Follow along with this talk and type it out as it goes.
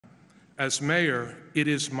As mayor, it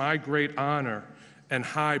is my great honor and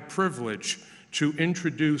high privilege to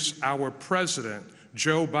introduce our President,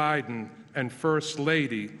 Joe Biden, and First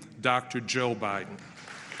Lady, Dr. Jill Biden.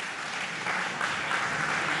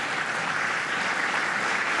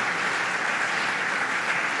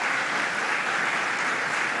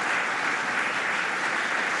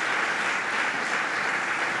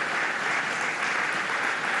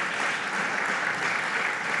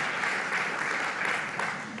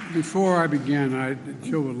 Before I begin,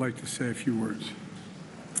 Jill would like to say a few words.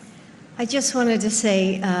 I just wanted to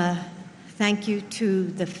say thank you to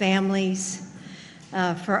the families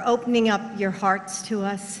for opening up your hearts to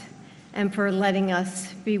us and for letting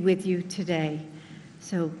us be with you today.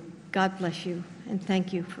 So God bless you, and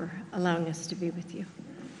thank you for allowing us to be with you.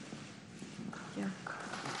 Yeah.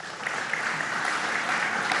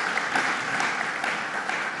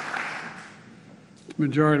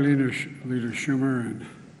 Majority Leader Schumer and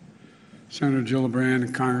Senator Gillibrand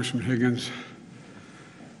and Congressman Higgins.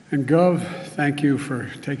 And Gov, thank you for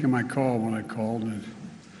taking my call when I called. And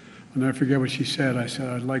I'll never forget what she said. I said,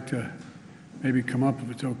 I'd like to maybe come up if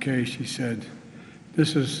it's okay. She said,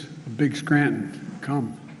 this is a big Scranton.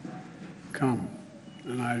 Come.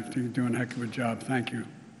 And I think you're doing a heck of a job. Thank you.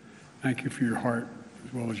 Thank you for your heart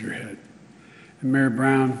as well as your head. And Mayor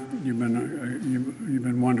Brown, you've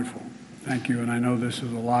been wonderful. Thank you. And I know this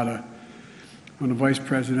is a lot of, when a vice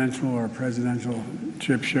presidential or a presidential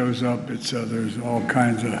chip shows up, there's all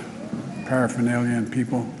kinds of paraphernalia and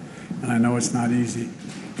people, and I know it's not easy.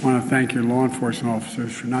 I want to thank your law enforcement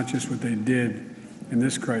officers for not just what they did in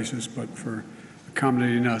this crisis, but for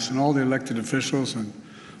accommodating us, and all the elected officials and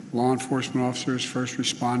law enforcement officers, first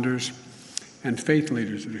responders, and faith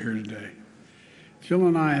leaders that are here today. Jill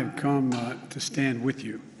and I have come to stand with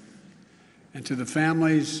you, and to the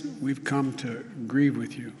families, we've come to grieve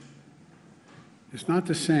with you. It's not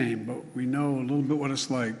the same, but we know a little bit what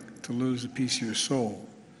it's like to lose a piece of your soul.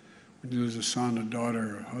 When you lose a son, a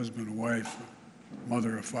daughter, a husband, a wife, a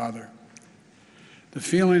mother, a father. The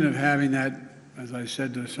feeling of having that, as I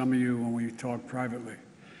said to some of you when we talked privately,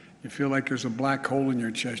 you feel like there's a black hole in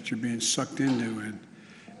your chest you're being sucked into, and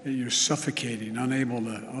you're suffocating, unable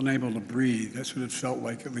to breathe. That's what it felt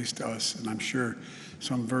like, at least to us, and I'm sure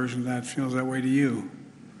some version of that feels that way to you.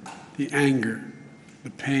 The anger, the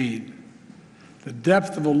pain, the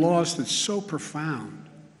depth of a loss that's so profound.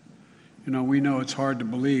 You know, we know it's hard to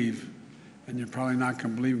believe, and you're probably not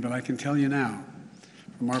going to believe it, but I can tell you now,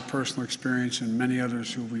 from our personal experience and many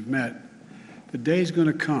others who we've met, the day's going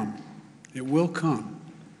to come, it will come,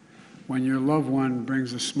 when your loved one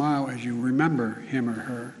brings a smile as you remember him or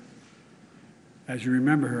her. As you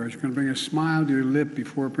remember her, it's going to bring a smile to your lip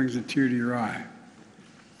before it brings a tear to your eye.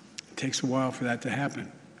 It takes a while for that to happen.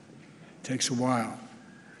 It takes a while.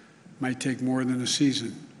 Might take more than a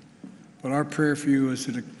season. But our prayer for you is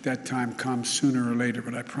that that time comes sooner or later,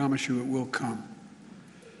 but I promise you it will come.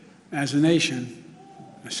 As a nation,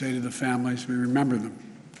 I say to the families, we remember them.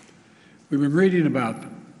 We've been reading about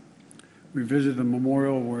them. We visited the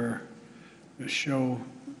memorial where they show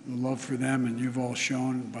the love for them, and you've all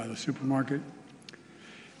shown by the supermarket.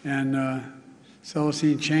 And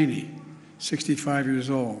Celestine Cheney, 65 years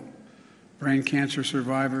old, brain cancer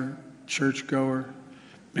survivor, churchgoer,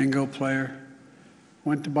 bingo player,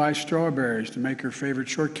 went to buy strawberries to make her favorite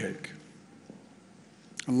shortcake.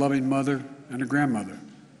 A loving mother and a grandmother.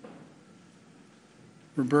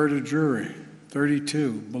 Roberta Drury,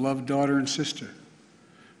 32, beloved daughter and sister,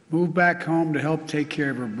 moved back home to help take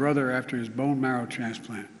care of her brother after his bone marrow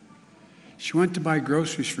transplant. She went to buy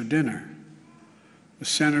groceries for dinner, the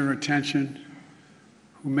center of attention,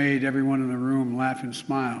 who made everyone in the room laugh and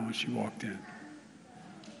smile when she walked in.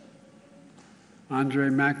 Andre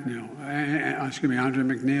McNeil,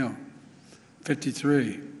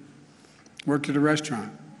 53, worked at a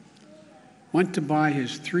restaurant, went to buy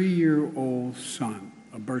his 3-year-old son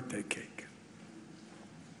a birthday cake.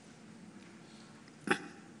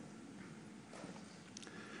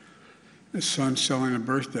 His son's selling a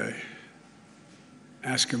birthday,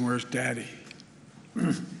 asking where's daddy.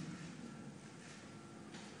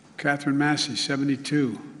 Catherine Massey,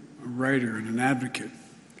 72, a writer and an advocate,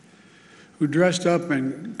 who dressed up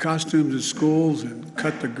in costumes at schools and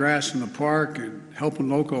cut the grass in the park and helped in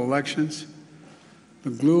local elections, the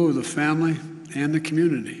glue of the family and the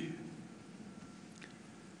community.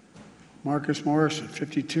 Marcus Morrison,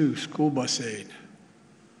 52, school bus aide,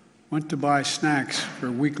 went to buy snacks for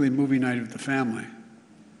a weekly movie night with the family,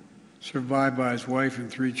 survived by his wife and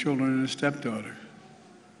 3 children and a stepdaughter,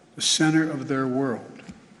 the center of their world.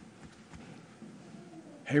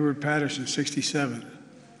 Hayward Patterson, 67,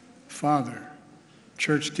 father,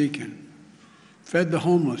 church deacon, fed the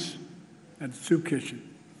homeless at the soup kitchen,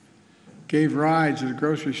 gave rides at the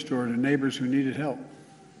grocery store to neighbors who needed help,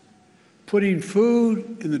 putting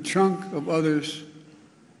food in the trunk of others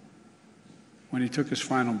when he took his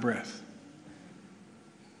final breath.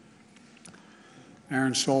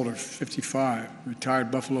 Aaron Salter, 55, retired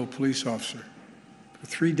Buffalo police officer for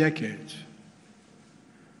 3 decades.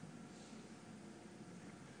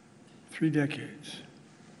 3 decades.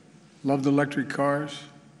 Loved electric cars.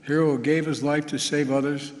 Hero who gave his life to save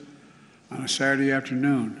others on a Saturday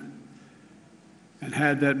afternoon. And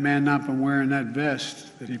had that man not been wearing that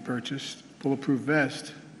vest that he purchased, bulletproof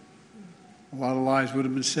vest, a lot of lives would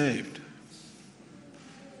have been saved.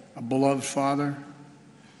 A beloved father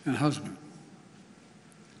and husband.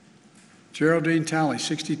 Geraldine Talley,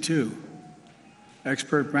 62,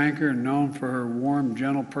 expert banker and known for her warm,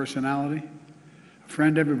 gentle personality, a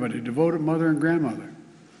friend to everybody, devoted mother and grandmother.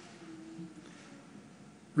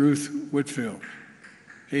 Ruth Whitfield,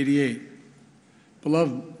 88,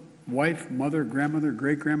 beloved wife, mother, grandmother,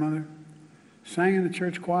 great-grandmother, sang in the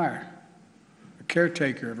church choir, a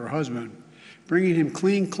caretaker of her husband, bringing him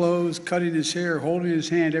clean clothes, cutting his hair, holding his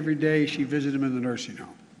hand every day she visited him in the nursing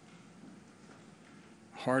home.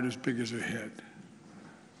 Heart as big as her head.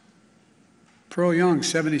 Pearl Young,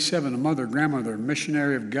 77, a mother, grandmother,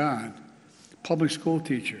 missionary of God, public school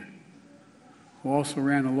teacher, who also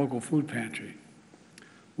ran a local food pantry.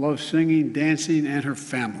 Loved singing, dancing, and her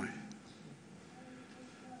family.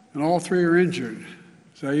 And all 3 are injured.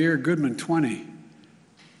 Zaire Goodman, 20,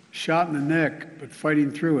 shot in the neck, but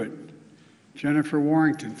fighting through it. Jennifer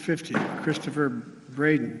Warrington, 50, Christopher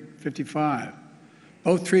Braden, 55,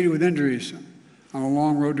 both treated with injuries on a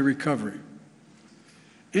long road to recovery.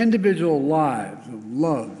 Individual lives of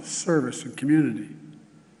love, service, and community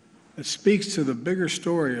that speaks to the bigger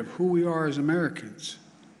story of who we are as Americans.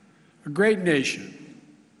 A great nation,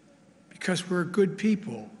 because we're good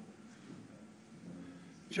people.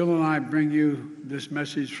 Jill and I bring you this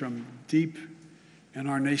message from deep in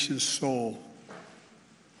our nation's soul.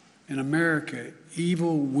 In America,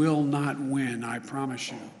 evil will not win, I promise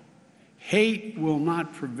you. Hate will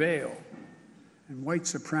not prevail, and white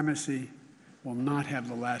supremacy will not have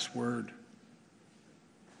the last word.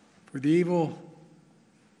 For the evil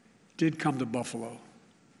did come to Buffalo.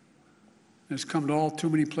 It's come to all too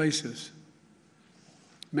many places.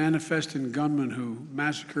 Manifesting gunmen who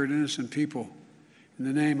massacred innocent people in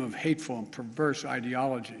the name of hateful and perverse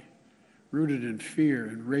ideology, rooted in fear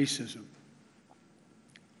and racism.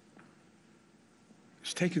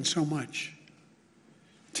 It's taken so much.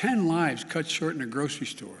 10 lives cut short in a grocery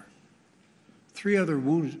store. 3 other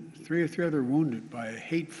wounded by a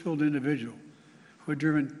hate-filled individual who had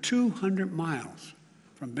driven 200 miles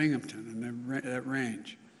from Binghamton in that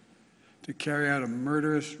range to carry out a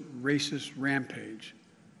murderous, racist rampage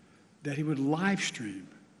that he would live stream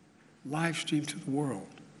to the world.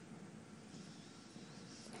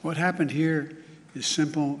 What happened here is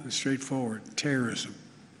simple and straightforward. Terrorism.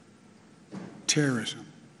 Terrorism.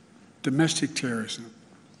 Domestic terrorism.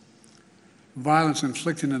 Violence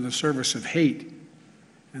inflicted in the service of hate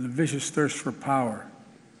and the vicious thirst for power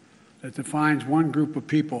that defines one group of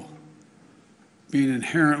people being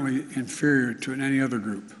inherently inferior to any other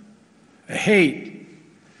group. A hate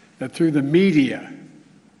that through the media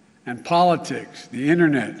and politics, the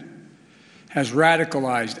internet, has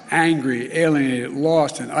radicalized, angry, alienated,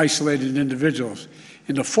 lost, and isolated individuals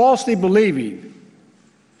into falsely believing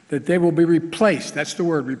that they will be replaced, that's the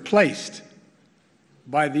word, replaced,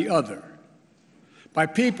 by the other, by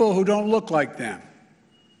people who don't look like them,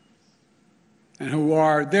 and who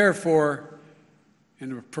are, therefore,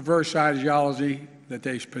 in a perverse ideology that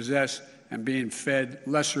they possess and being fed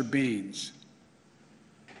lesser beings.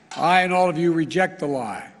 I and all of you reject the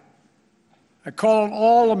lie. I call on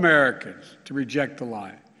all Americans to reject the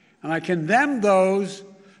lie. And I condemn those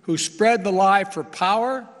who spread the lie for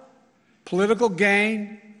power, political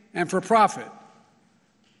gain, and for profit.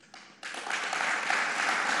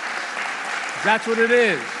 That's what it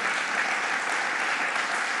is.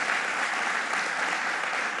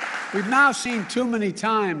 We've now seen too many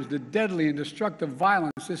times the deadly and destructive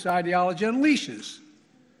violence this ideology unleashes.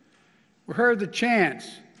 We heard the chants,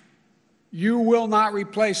 "You will not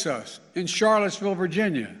replace us," in Charlottesville,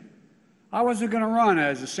 Virginia. I wasn't going to run,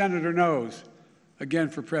 as the senator knows, again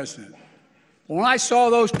for president. But when I saw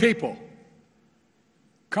those people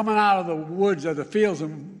coming out of the woods of the fields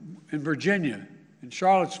in Virginia, in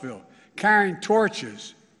Charlottesville, carrying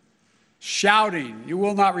torches, shouting, "You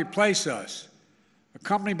will not replace us,"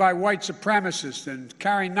 accompanied by white supremacists and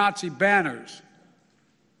carrying Nazi banners,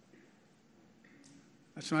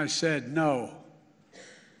 that's when I said, no.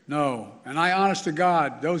 No. And I, honest to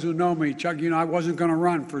God, those who know me, Chuck, you know, I wasn't going to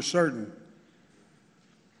run for certain.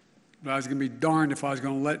 but I was going to be darned if I was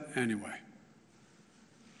going to let anyway.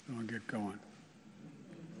 I'm going to get going.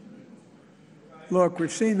 Look,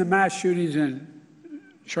 we've seen the mass shootings in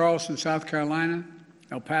Charleston, South Carolina,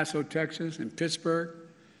 El Paso, Texas, and Pittsburgh,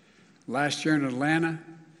 last year in Atlanta,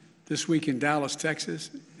 this week in Dallas, Texas,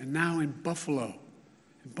 and now in Buffalo,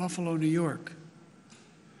 New York.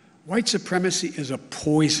 White supremacy is a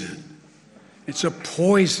poison. It's a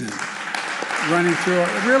poison running through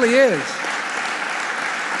it really is.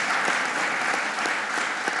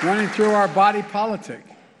 Running through our body politic.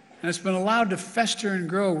 And it's been allowed to fester and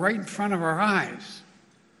grow right in front of our eyes.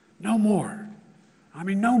 No more. I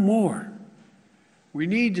mean, no more. We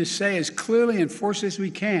need to say as clearly and forcefully as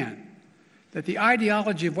we can that the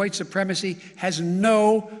ideology of white supremacy has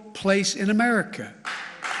no place in America.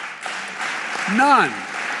 None.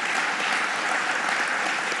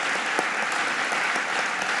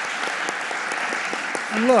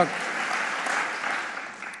 And look,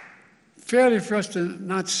 failure for us to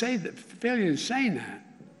not say that, failure in saying that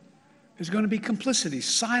is going to be complicity.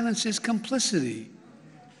 Silence is complicity.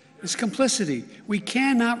 It's complicity. We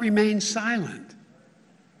cannot remain silent.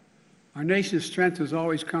 Our nation's strength has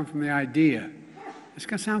always come from the idea. It's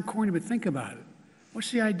going to sound corny, but think about it.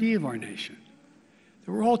 What's the idea of our nation?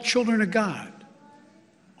 That we're all children of God.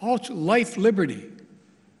 All life, liberty,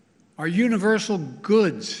 our universal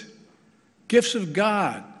goods, gifts of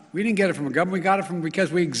God. We didn't get it from a government. We got it from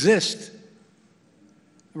because we exist.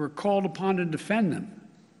 We're called upon to defend them.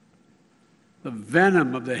 The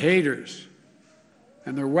venom of the haters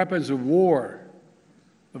and their weapons of war,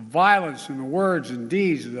 the violence and the words and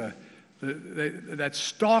deeds that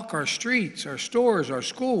stalk our streets, our stores, our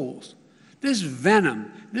schools. This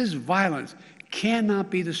venom, this violence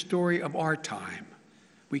cannot be the story of our time.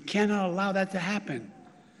 We cannot allow that to happen.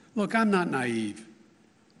 Look, I'm not naive.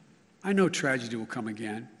 I know tragedy will come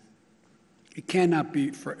again. It cannot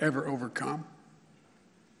be forever overcome.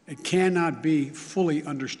 It cannot be fully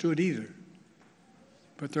understood either.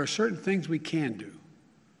 But there are certain things we can do.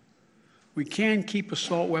 We can keep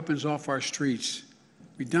assault weapons off our streets.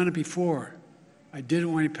 We've done it before. I did it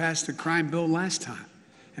when we passed the crime bill last time,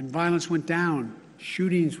 and violence went down,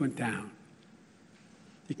 shootings went down.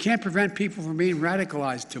 You can't prevent people from being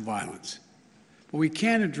radicalized to violence, but we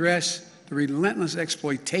can address the relentless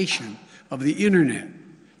exploitation of the internet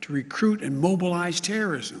to recruit and mobilize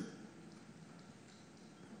terrorism.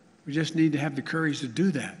 We just need to have the courage to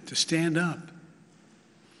do that, to stand up.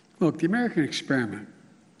 Look, the American experiment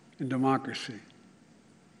in democracy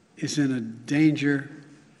is in a danger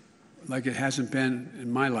like it hasn't been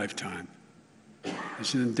in my lifetime.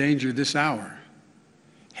 It's in danger this hour.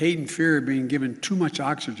 Hate and fear are being given too much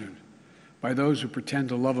oxygen by those who pretend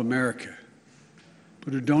to love America,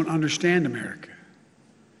 but who don't understand America.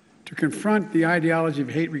 To confront the ideology of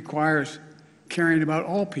hate requires caring about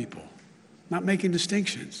all people, not making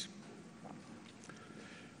distinctions.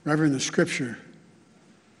 Reverend, the scripture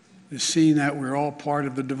is seeing that we're all part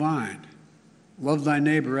of the divine. Love thy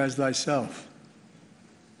neighbor as thyself.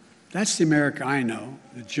 That's the America I know,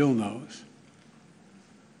 that Jill knows.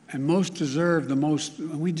 And most deserve the most,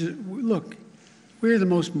 look, we're the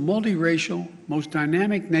most multiracial, most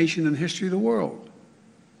dynamic nation in the history of the world.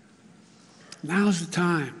 Now's the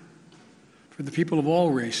time for the people of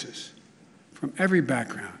all races, from every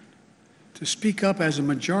background, to speak up as a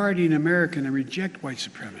majority in America and reject white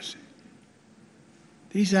supremacy.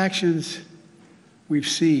 These actions we've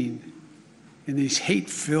seen in these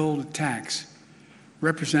hate-filled attacks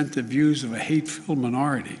represent the views of a hate-filled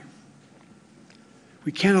minority.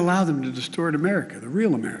 We can't allow them to distort America, the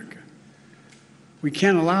real America. We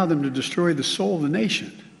can't allow them to destroy the soul of the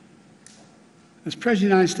nation. As President of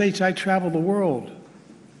the United States, I travel the world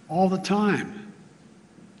all the time.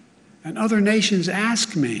 And other nations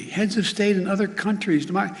ask me, heads of state in other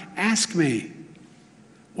countries, ask me,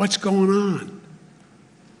 what's going on?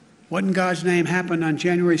 What in God's name happened on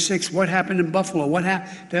January 6th? What happened in Buffalo? What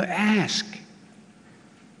happened? They'll ask.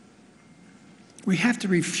 We have to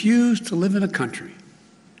refuse to live in a country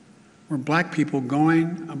where black people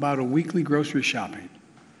going about a weekly grocery shopping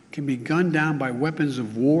can be gunned down by weapons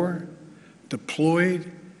of war deployed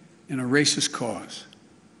in a racist cause.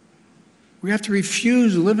 We have to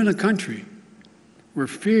refuse to live in a country where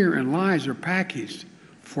fear and lies are packaged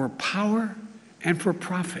for power and for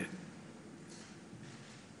profit.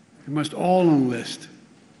 We must all enlist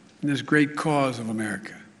in this great cause of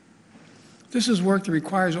America. This is work that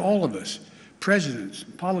requires all of us, presidents,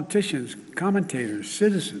 politicians, commentators,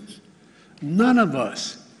 citizens. None of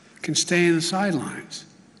us can stay in the sidelines.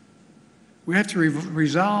 We have to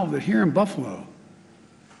resolve that here in Buffalo,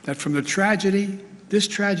 that from the tragedy, this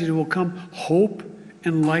tragedy will come hope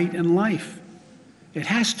and light and life. It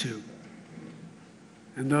has to.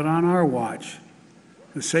 and that on our watch,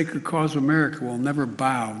 the sacred cause of America will never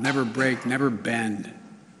bow, never break, never bend.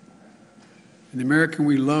 And the American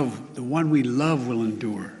we love, the one we love, will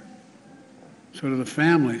endure. So to the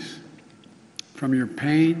families, from your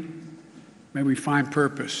pain, may we find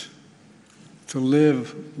purpose to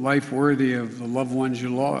live life worthy of the loved ones you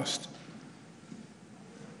lost.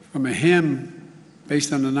 From a hymn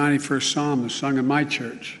based on the 91st Psalm that's sung in my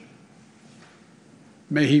church,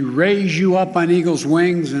 may he raise you up on eagle's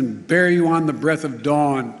wings and bear you on the breath of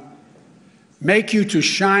dawn, make you to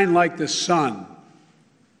shine like the sun,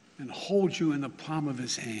 and hold you in the palm of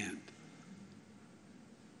his hand.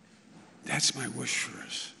 That's my wish for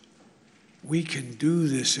us. We can do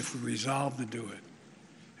this if we resolve to do it.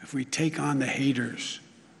 If we take on the haters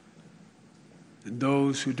and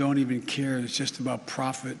those who don't even care, it's just about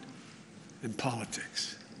profit and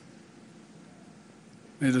politics.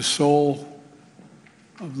 May the soul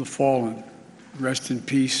of the fallen rest in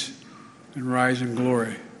peace and rise in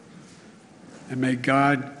glory. And may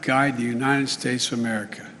God guide the United States of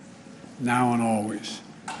America, now and always.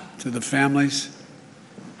 To the families,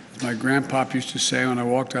 as my grandpop used to say when I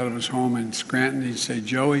walked out of his home in Scranton, he'd say,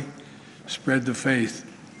 "Joey, spread the faith."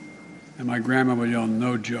 And my grandma would yell,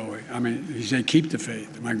 "No, Joey." He'd say, "Keep the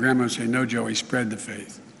faith." And my grandma would say, "No, Joey, spread the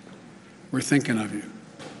faith." We're thinking of you.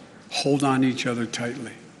 Hold on to each other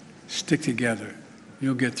tightly. Stick together.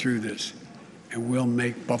 You'll get through this. And we'll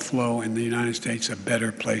make Buffalo and the United States a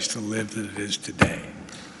better place to live than it is today.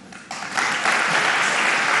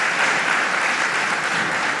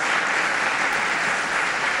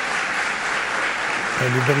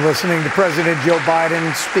 And you've been listening to President Joe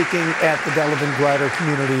Biden speaking at the Delavan Grider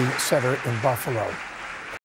Community Center in Buffalo.